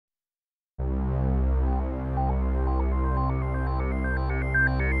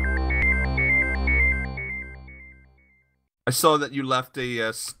I saw that you left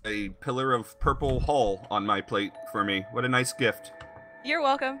a pillar of purple hull on my plate for me. What a nice gift. You're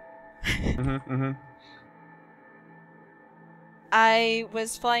welcome. Mm-hmm. I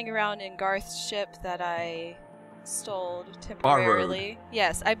was flying around in Garth's ship that I stole temporarily. Borrowed.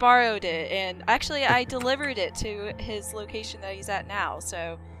 Yes, I borrowed it, and actually I delivered it to his location that he's at now,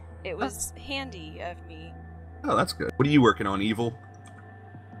 so it was handy of me. Oh, that's good. What are you working on, Evil?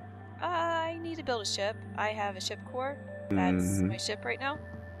 I need to build a ship. I have a ship core. That's my ship right now.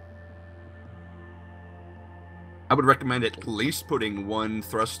 I would recommend at least putting one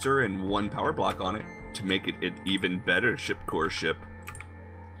thruster and one power block on it to make it an even better ship core ship.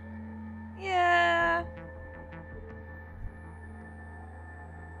 Yeah.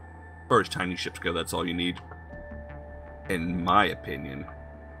 As far as tiny ships go, that's all you need. In my opinion.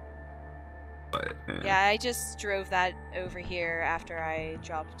 But, yeah, I just drove that over here after I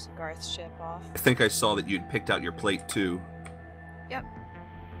dropped Garth's ship off. I think I saw that you'd picked out your plate too. Yep.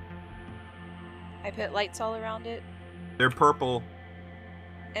 I put lights all around it. They're purple.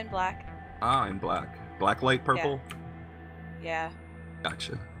 And black. Ah, and black. Black light purple? Yeah.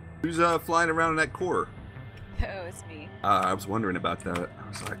 Gotcha. Who's flying around in that core? Oh, it's me. I was wondering about that. I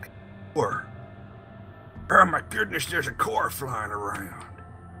was like, core. Oh my goodness, there's a core flying around.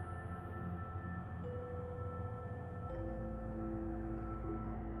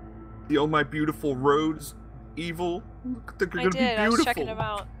 See all my beautiful roads, Evil? Look, they're gonna be beautiful. I was checking them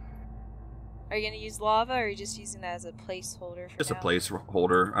out. Are you gonna use lava, or are you just using that as a placeholder for Just now? a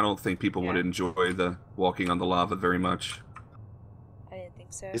placeholder. I don't think people would enjoy the walking on the lava very much. I didn't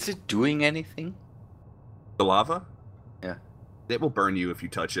think so. Is it doing anything? The lava? Yeah. It will burn you if you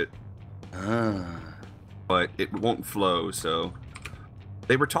touch it. Ah. But it won't flow, so...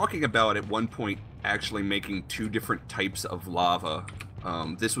 They were talking about, at one point, actually making two different types of lava.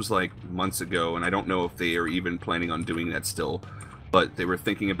 This was like months ago, and I don't know if they are even planning on doing that still. But they were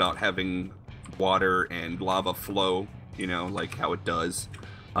thinking about having water and lava flow, you know, like how it does.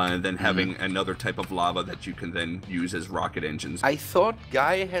 And then having another type of lava that you can then use as rocket engines. I thought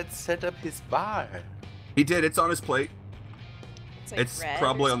Guy had set up his bar. He did, it's on his plate. It's, like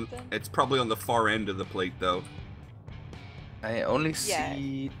It's probably on the far end of the plate, though. I only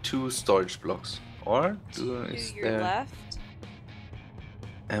see 2 storage blocks. Or is your left?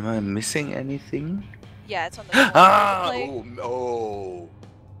 Am I missing anything? Yeah, it's on the plate.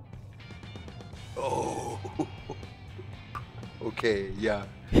 Oh. Okay, yeah.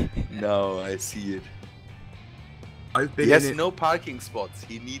 Now I see it. He has no parking spots.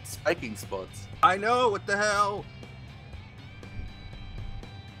 He needs parking spots. I know, what the hell?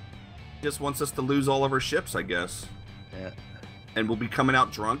 Just wants us to lose all of our ships, I guess. Yeah. And we'll be coming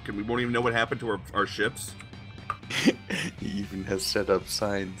out drunk, and we won't even know what happened to our ships. He even has set up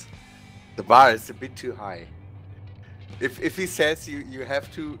signs. The bar is a bit too high. If he says you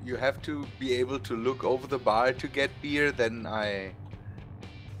have to be able to look over the bar to get beer, then I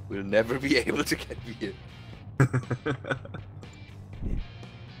will never be able to get beer.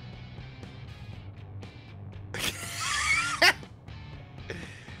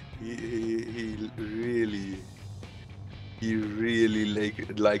 He really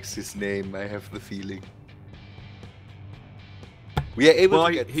likes his name. I have the feeling. We are able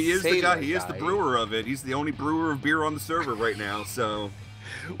to get he is the guy. He is the brewer of it. He's the only brewer of beer on the server right now. So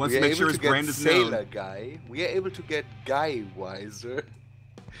wants to make sure his brand is known. Guy. We are able to get Guy Wiser,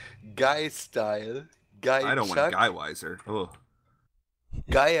 Guy Style, Guy. I don't want Guy Wiser. Oh.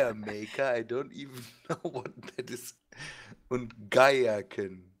 Gaia Maker. I don't even know what that is. Und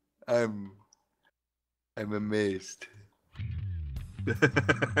Gaiaken. I'm amazed.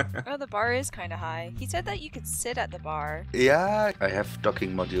 Oh, the bar is kind of high. He said that you could sit at the bar. Yeah, I have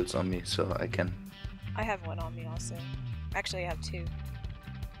docking modules on me, so I can. I have one on me also. Actually, I have 2.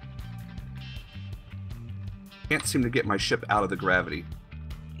 Can't seem to get my ship out of the gravity.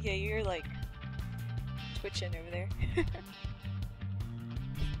 Yeah, you're like twitching over there.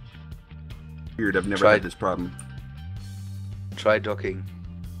 Weird, I've never had this problem. Try docking.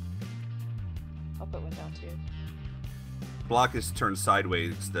 I'll put one down too. Block is turned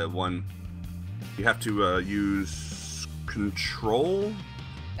sideways. The one you have to use control.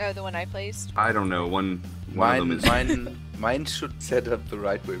 Oh, the one I placed. I don't know. One of them is mine should set up the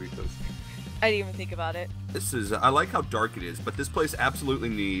right way because I didn't even think about it. This is. I like how dark it is, but this place absolutely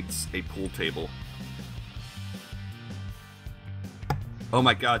needs a pool table. Oh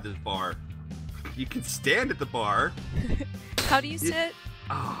my God, this bar! You can stand at the bar. How do you sit?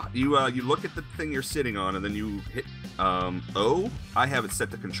 You look at the thing you're sitting on, and then you hit O. I have it set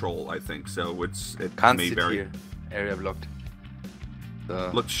to control, I think, so it can't may sit vary. Here. Area blocked.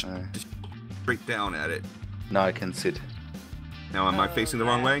 So, Look straight down at it. Now I can sit. Now, am I Oh, facing the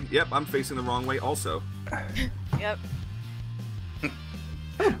wrong yeah. way? Yep, I'm facing the wrong way also. Yep.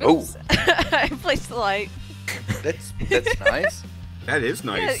 Oh, I placed the light. that's nice. That is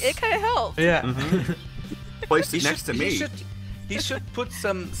nice. Yeah, it kind of helped. Yeah. Mhm. Placed it next to me. He should put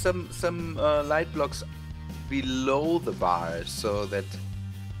some light blocks below the bar so that.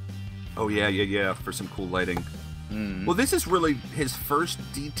 Oh yeah, for some cool lighting. Mm. Well, this is really his first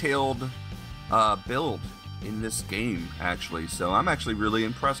detailed build in this game, actually. So I'm actually really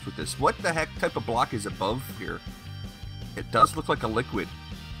impressed with this. What the heck type of block is above here? It does look like a liquid.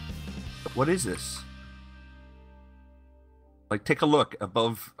 What is this? Like, take a look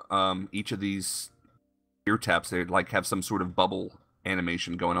above each of these ear taps. They like have some sort of bubble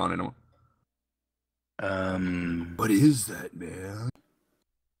animation going on in them. What is that, man?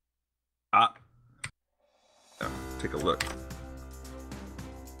 Take a look.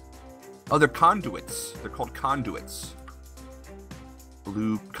 Oh, they're conduits. They're called conduits.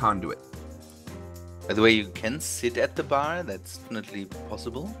 Blue conduit. By the way, you can sit at the bar. That's definitely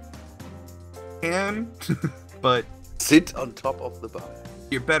possible. Can, but Sit on top of the bar.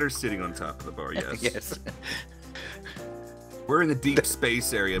 you're better sitting on top of the bar, yes. Yes. We're in the deep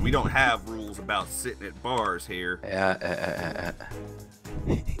space area. We don't have rules about sitting at bars here. Yeah.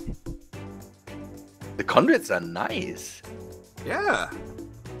 The conduits are nice. Yeah.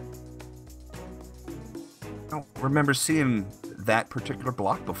 I don't remember seeing that particular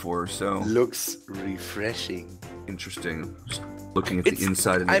block before, so Looks refreshing. interesting. Just looking at the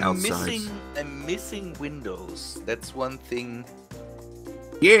inside and the outside. I'm missing windows. That's one thing.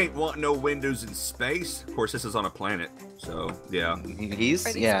 You ain't want no windows in space. Of course, this is on a planet, so yeah. He's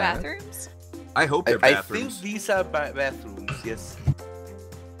Are these yeah. bathrooms? I hope they're I bathrooms. think these are bathrooms. Yes.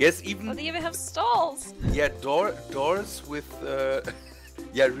 Yes, even Oh, they even have stalls. yeah, doors with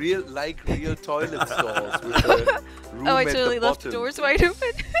real toilet stalls with a room Oh, I at the totally left the bottom. doors wide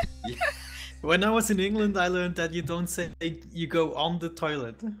open. When I was in England, I learned that you don't say you go on the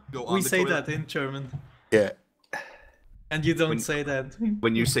toilet. Go on We the say toilet? that in German, Yeah. and you don't When- say that.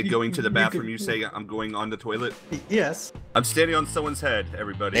 When you say going to the bathroom, can- you say, I'm going on the toilet. Yes. I'm standing on someone's head,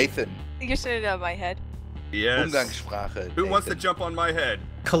 everybody. Nathan, You're sitting on my head. Yes. Umgangssprache. Who wants to Nathan. jump on my head?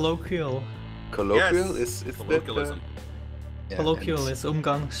 Colloquial. Colloquial Yes. is Colloquialism. that, Colloquial and, is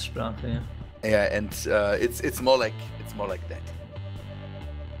Umgangssprache. Yeah. yeah, and it's more like that.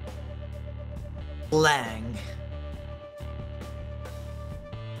 Slang.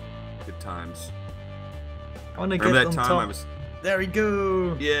 Good times. I wanna Remember get that on time top. I was... There we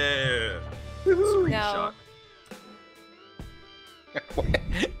go. Yeah. No. Screenshot.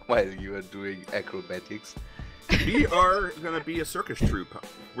 While you are doing acrobatics. We are going to be a circus troupe.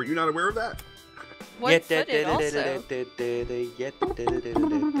 Were you not aware of that? One footed also.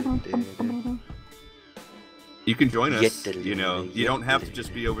 You can join us. You know, you don't have to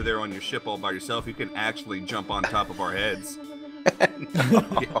just be over there on your ship all by yourself. You can actually jump on top of our heads.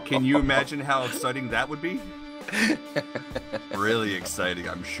 Can you imagine how exciting that would be? Really exciting,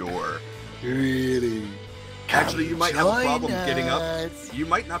 I'm sure. Really? Actually, you might have a problem getting up. us. You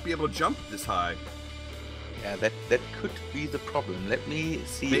might not be able to jump this high. Yeah, that could be the problem. Let me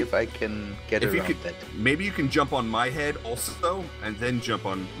see Maybe- if I can get If you around could, that. maybe you can jump on my head also, and then jump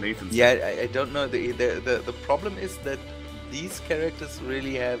on Nathan's. Yeah, I don't know. The problem is that these characters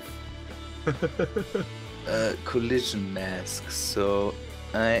really have collision masks. So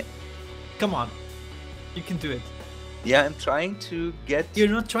Come on. You can do it. yeah, I'm trying to get. You're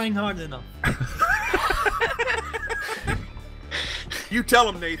not trying hard enough. You tell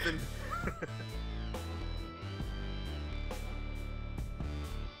him, Nathan.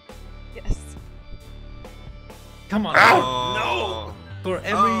 Yes. Come on. Oh, For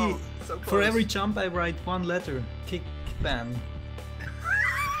every Oh, so for close. every jump I write one letter. Kick ban.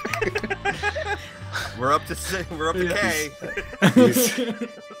 We're up to we're up to Yes. K.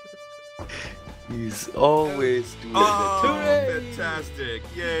 He's always doing Oh, that. Hooray! fantastic!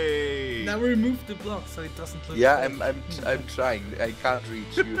 Yay! Now remove the block so it doesn't look. Yeah, fake. I'm trying. I can't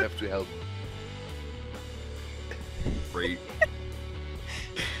reach. You have to help. Great.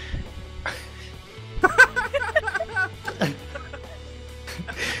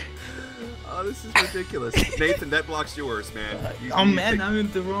 Oh, this is ridiculous. Nathan, that block's yours, man. Oh you man, pick- I'm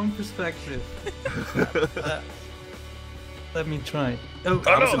in the wrong perspective. Let me try. Oh,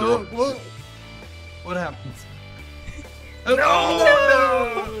 I was in the wrong- whoa. What happens? No!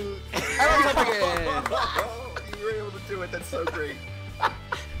 No! I'm on top again. You were able to do it. That's so great.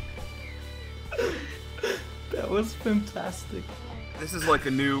 That was fantastic. This is like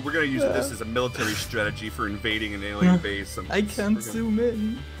a new. We're gonna use this as a military strategy for invading an alien base. I can't zoom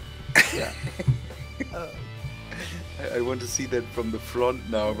in. Yeah. I want to see that from the front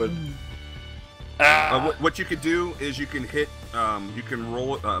now, but what you could do is you can hit, you can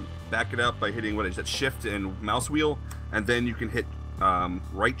roll, back it up by hitting, what is that, shift and mouse wheel, and then you can hit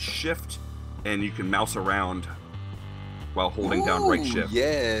right shift, and you can mouse around while holding down right shift.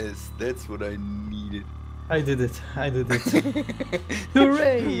 Yes, that's what I needed. I did it.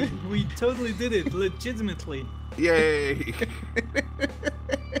 Hooray! We totally did it, legitimately. Yay!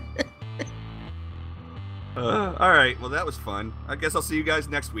 All right, well that was fun. I guess I'll see you guys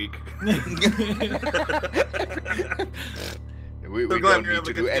next week. We don't need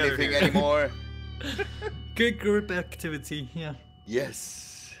to do anything anymore. Good group activity, yeah.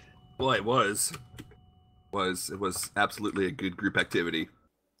 Yes. Well, it was absolutely a good group activity.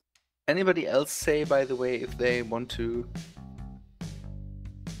 Anybody else say, by the way, if they want to?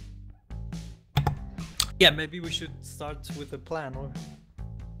 Yeah, maybe we should start with a plan, or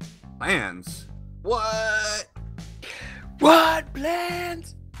Plans? What? What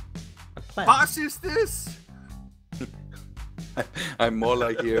plans? a plan. Boss is this? I'm more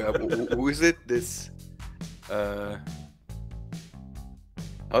like here. Who is it? This.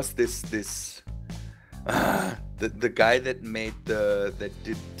 How's this? The guy that made that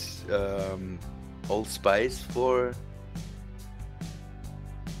did Old Spice for.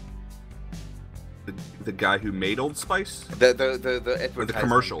 The guy who made Old Spice? The advertising, Or the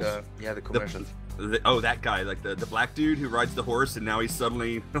commercials. Yeah, the commercials. That guy, like the black dude who rides the horse, and now he's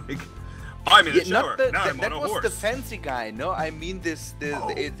suddenly like, I'm in the shower. Now I'm on a horse. That was the fancy guy. No, I mean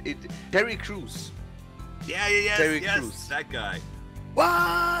Terry Crews. Terry Crews. Crews. That guy.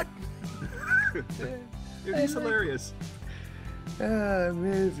 What? He's hilarious.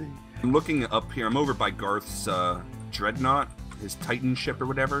 Amazing. I'm looking up here. I'm over by Garth's Dreadnought, his Titan ship or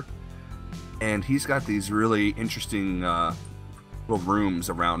whatever, and he's got these really interesting little rooms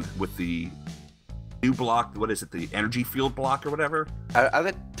around with the new block. What is it? The energy field block or whatever. Are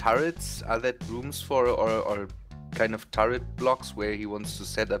that turrets? Are that rooms for or kind of turret blocks where he wants to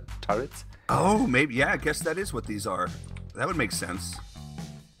set up turrets? Oh, maybe. Yeah, I guess that is what these are. That would make sense.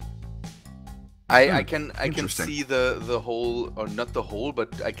 I can Interesting. see the whole, or not the whole,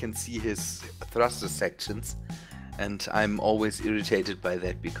 but I can see his thruster sections, and I'm always irritated by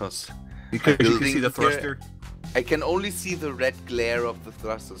that because You can see the here- thruster. I can only see the red glare of the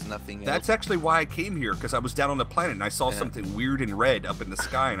thrusters, nothing else. That's actually why I came here, because I was down on the planet and I saw something weird and red up in the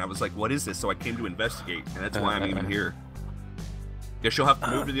sky, and I was like, what is this? So I came to investigate, and that's why I'm even here. Guess you'll have to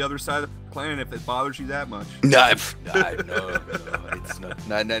move to the other side of the planet if it bothers you that much. No, it's not.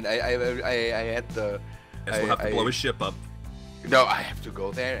 No, I had the. Guess we'll have to blow his ship up. No, I have to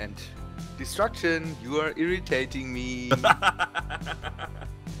go there and destruction. You are irritating me.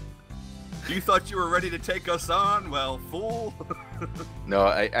 You thought you were ready to take us on? Well, fool. No,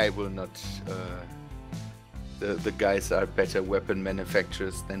 I will not. The guys are better weapon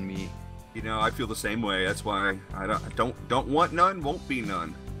manufacturers than me. You know, I feel the same way. That's why I don't want none, won't be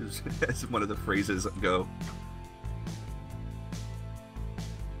none. As one of the phrases go.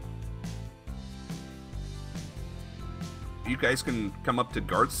 You guys can come up to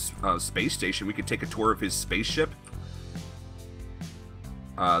Garth's space station. We could take a tour of his spaceship.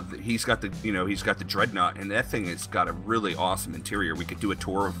 He's got the Dreadnought, and that thing has got a really awesome interior. We could do a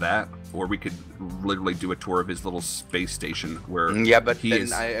tour of that, or we could literally do a tour of his little space station where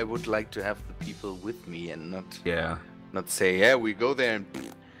then I would like to have the people with me and not say, yeah, we go there and.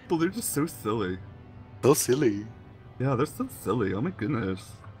 Well, they're just so silly. So silly. Yeah, they're so silly. Oh my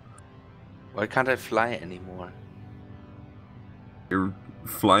goodness. Why can't I fly anymore? Your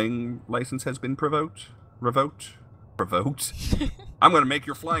flying license has been revoked. I'm gonna make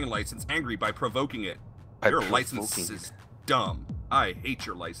your flying license angry by provoking it. Your license is dumb. I hate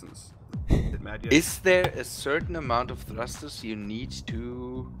your license. Is there a certain amount of thrusters you need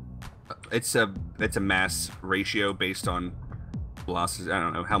to? It's a mass ratio based on velocity. I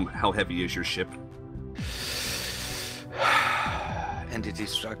don't know how heavy is your ship. Entity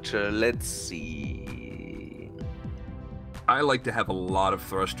structure. Let's see. I like to have a lot of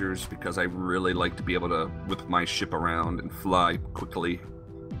thrusters because I really like to be able to whip my ship around and fly quickly.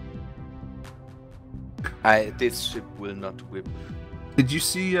 This ship will not whip. Did you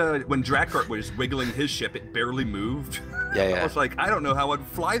see when Drakkart was wiggling his ship, it barely moved? Yeah. I was like, I don't know how I'd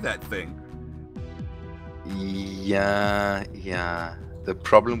fly that thing. Yeah. The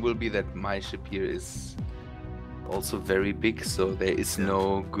problem will be that my ship here is also very big, so there is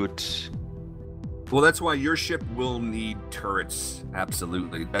no good. Well, that's why your ship will need turrets.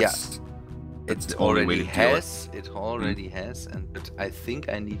 Absolutely. That's it already has. It already has, but I think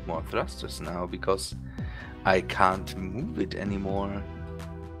I need more thrusters now because I can't move it anymore.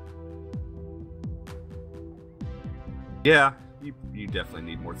 Yeah, you definitely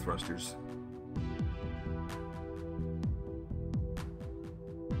need more thrusters.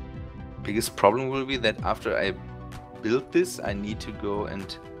 Biggest problem will be that after I build this, I need to go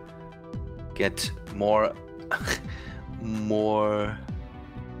and get more more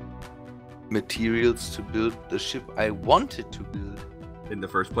materials to build the ship I wanted to build In the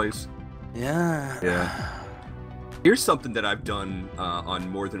first place. Yeah. Yeah. Here's something that I've done on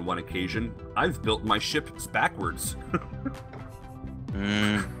more than one occasion. I've built my ships backwards.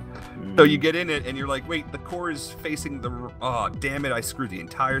 So you get in it and you're like, wait, the core is facing the... Oh, damn it, I screwed the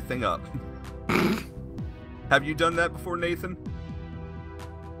entire thing up. Have you done that before, Nathan?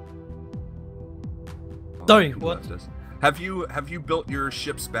 Sorry, Oh, what? Have you built your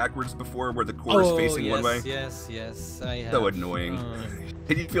ships backwards before where the core is facing one way? Yes, I have. So annoying.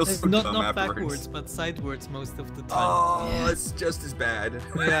 And you feel so not dumb not afterwards. backwards, but sidewards most of the time. Oh, it's just as bad.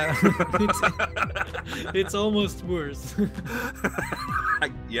 Yeah, it's almost worse.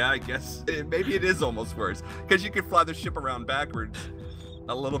 Yeah, I guess maybe it is almost worse because you can fly the ship around backwards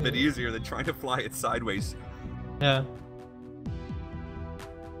a little bit easier than trying to fly it sideways. Yeah.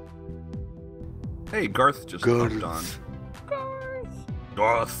 Hey, Garth just popped on.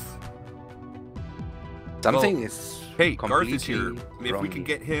 Garth. Something is. Hey, Garth is here. completely If we wrong. can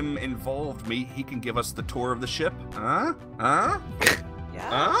get him involved, he can give us the tour of the ship. Huh?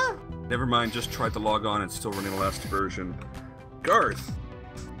 Yeah. Never mind, just tried to log on. It's still running the last version. Garth,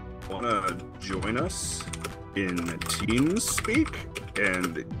 wanna join us in TeamSpeak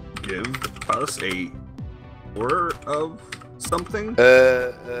and give us a tour of something?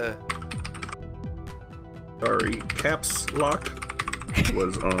 Sorry, caps lock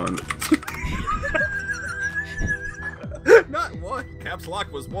was on. Not one. Caps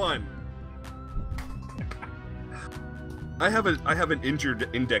lock was one. I have an injured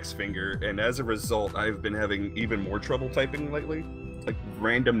index finger, and as a result, I've been having even more trouble typing lately. Like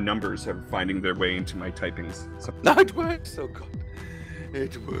random numbers are finding their way into my typings. So... No, it works. Oh god,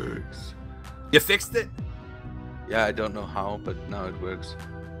 it works. You fixed it? Yeah, I don't know how, but now it works.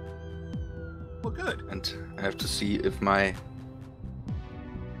 Well, good. And I have to see if my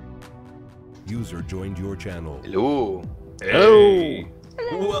User joined your channel. hello. Hey.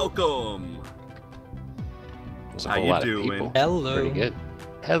 Welcome. There's a How whole you lot doing? of people. Hello. Pretty good.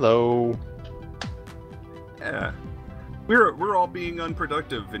 Hello. Yeah. We're all being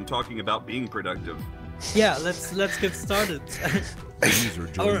unproductive and talking about being productive. Yeah, let's get started. User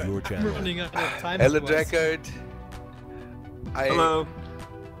joined your I'm channel. running out of time. Hello, otherwise. Deckard. Hello.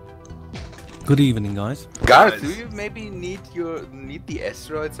 Good evening, guys. Garth, Guys. do you maybe need the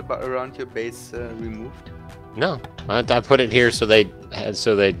asteroids around your base removed? No, I put it here so they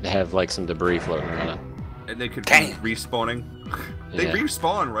have like some debris floating around it. And they could Dang. be respawning. They Yeah.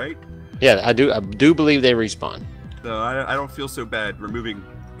 respawn, right? Yeah, I do believe they respawn. So I don't feel so bad removing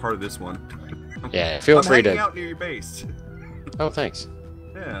part of this one. Yeah, feel I'm free hanging to. out near your base. Oh, thanks.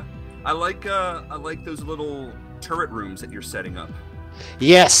 Yeah. I like those little turret rooms that you're setting up.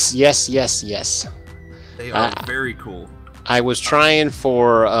 Yes. They are very cool. I was trying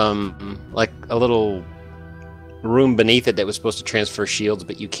for like a little room beneath it that was supposed to transfer shields,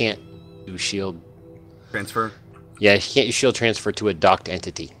 but you can't do shield. Transfer. Yeah, you can't do shield transfer to a docked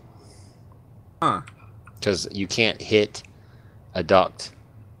entity Huh. because you can't hit a docked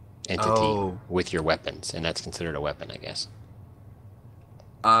entity Oh. with your weapons, and that's considered a weapon, I guess.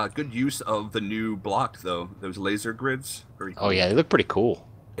 Good use of the new block though. Those laser grids. Very cool. Oh yeah, they look pretty cool.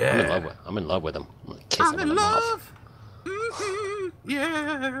 Yeah. I'm in love with them. I'm gonna kiss I'm them in the mouth. love.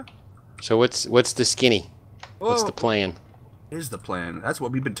 Yeah. So what's the skinny? What's the Well, plan? Is the plan? That's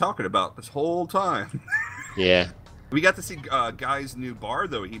what we've been talking about this whole time. Yeah. We got to see Guy's new bar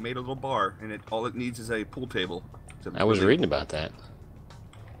though. He made a little bar, and all it needs is a pool table. to I was really- reading about that.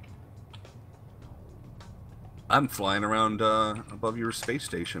 I'm flying around above your space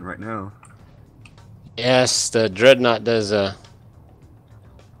station right now. Yes, the dreadnought does eat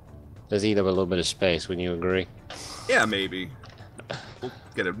up a little bit of space. Wouldn't you agree? Yeah, maybe. We'll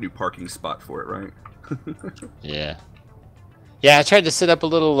get a new parking spot for it, right? Yeah. Yeah, I tried to set up a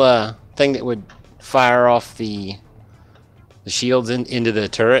little thing that would fire off the shields into the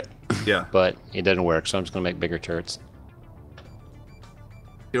turret, Yeah. but it doesn't work. So I'm just gonna make bigger turrets.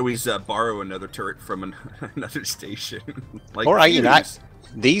 You always borrow another turret from another station. Like Or Fuse.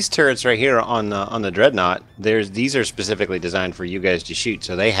 these turrets right here on the dreadnought. These are specifically designed for you guys to shoot.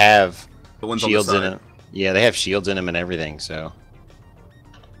 So they have The ones shields on the in side. them. Yeah, they have shields in them and everything. So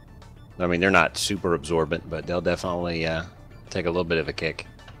I mean, they're not super absorbent, but they'll definitely take a little bit of a kick.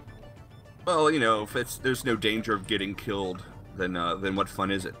 Well, you know, if there's no danger of getting killed, then what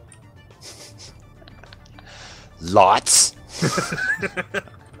fun is it? Lots.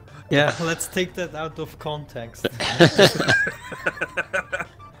 Yeah, let's take that out of context.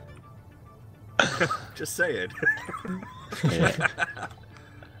 Just say it. Yeah.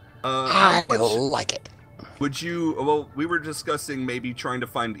 How I much like it. would you? Well, we were discussing maybe trying to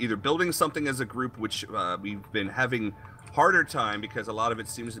find either building something as a group, which we've been having harder time because a lot of it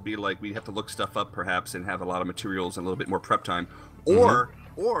seems to be like we have to look stuff up perhaps and have a lot of materials and a little bit more prep time, or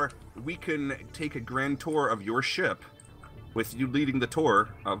we can take a grand tour of your ship with you leading the tour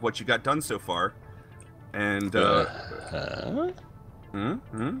of what you got done so far, and I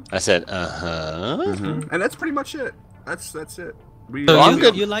said, and that's pretty much it. That's it. We, So I'm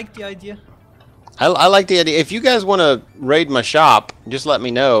good. you like the idea? I like the idea. If you guys want to raid my shop, just let me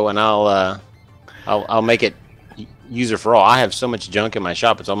know, and I'll make it user for all. I have so much junk in my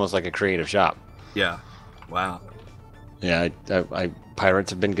shop; it's almost like a creative shop. Yeah. Wow. Yeah, I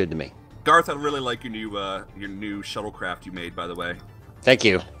pirates have been good to me. Garth, I really like your new shuttlecraft you made, by the way. Thank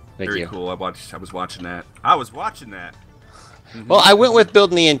you. Thank Very you. cool. I was watching that. Well, I went with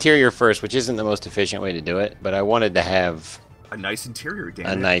building the interior first, which isn't the most efficient way to do it, but I wanted to have A nice interior, damn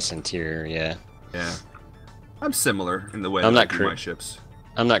a it. nice interior. Yeah. Yeah. I'm similar in the way I'm that not I do my ships.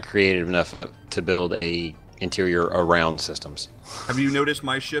 I'm not creative enough to build a interior around systems. Have you noticed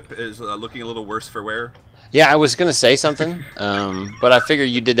my ship is looking a little worse for wear? Yeah, I was gonna say something, but I figure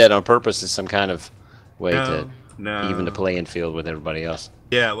you did that on purpose as some kind of way to even the playing field with everybody else.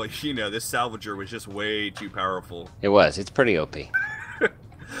 Yeah, well, this salvager was just way too powerful. It was. It's pretty OP.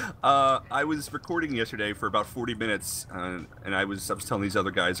 I was recording yesterday for about 40 minutes, and I was telling these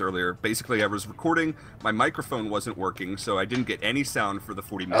other guys earlier. Basically, I was recording, my microphone wasn't working, so I didn't get any sound for the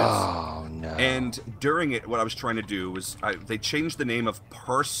 40 minutes. Oh no! And during it, what I was trying to do was, they changed the name of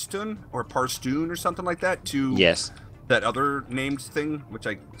Parstoon or something like that to that other named thing, which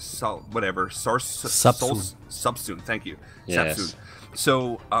I saw, whatever, Subsoon. Thank you. Yes. Subsoon.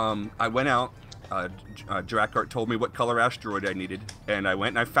 So I went out. Drakart told me what color asteroid I needed, and I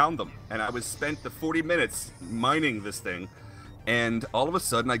went and I found them. And I spent the 40 minutes mining this thing, and all of a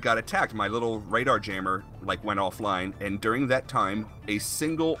sudden I got attacked. My little radar jammer went offline, and during that time, a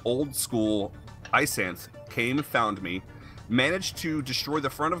single old school Isanth came, found me, managed to destroy the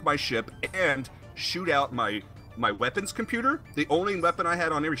front of my ship and shoot out my weapons computer. The only weapon I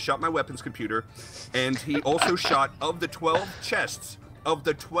had on there, he shot my weapons computer, and he also shot of the 12 chests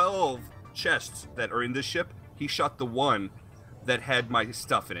that are in this ship, he shot the one that had my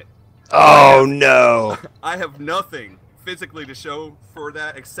stuff in it. Oh no! I have nothing physically to show for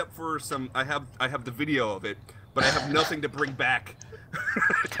that except for I have the video of it, but I have nothing to bring back.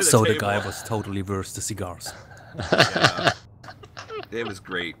 To So the table. guy was totally versed to cigars. Yeah. It was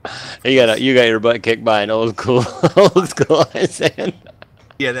great. You got your butt kicked by an old school Isanth.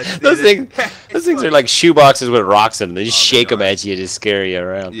 Yeah, those things are like shoe boxes with rocks in them. They just shake them at you to scare you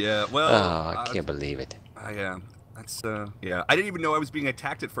around. Yeah, well. Oh, I can't believe it. That's yeah. I didn't even know I was being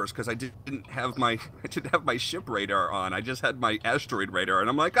attacked at first because I didn't have my ship radar on. I just had my asteroid radar, and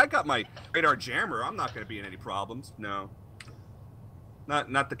I'm like, I got my radar jammer. I'm not going to be in any problems. No,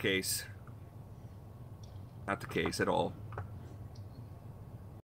 not the case. Not the case at all.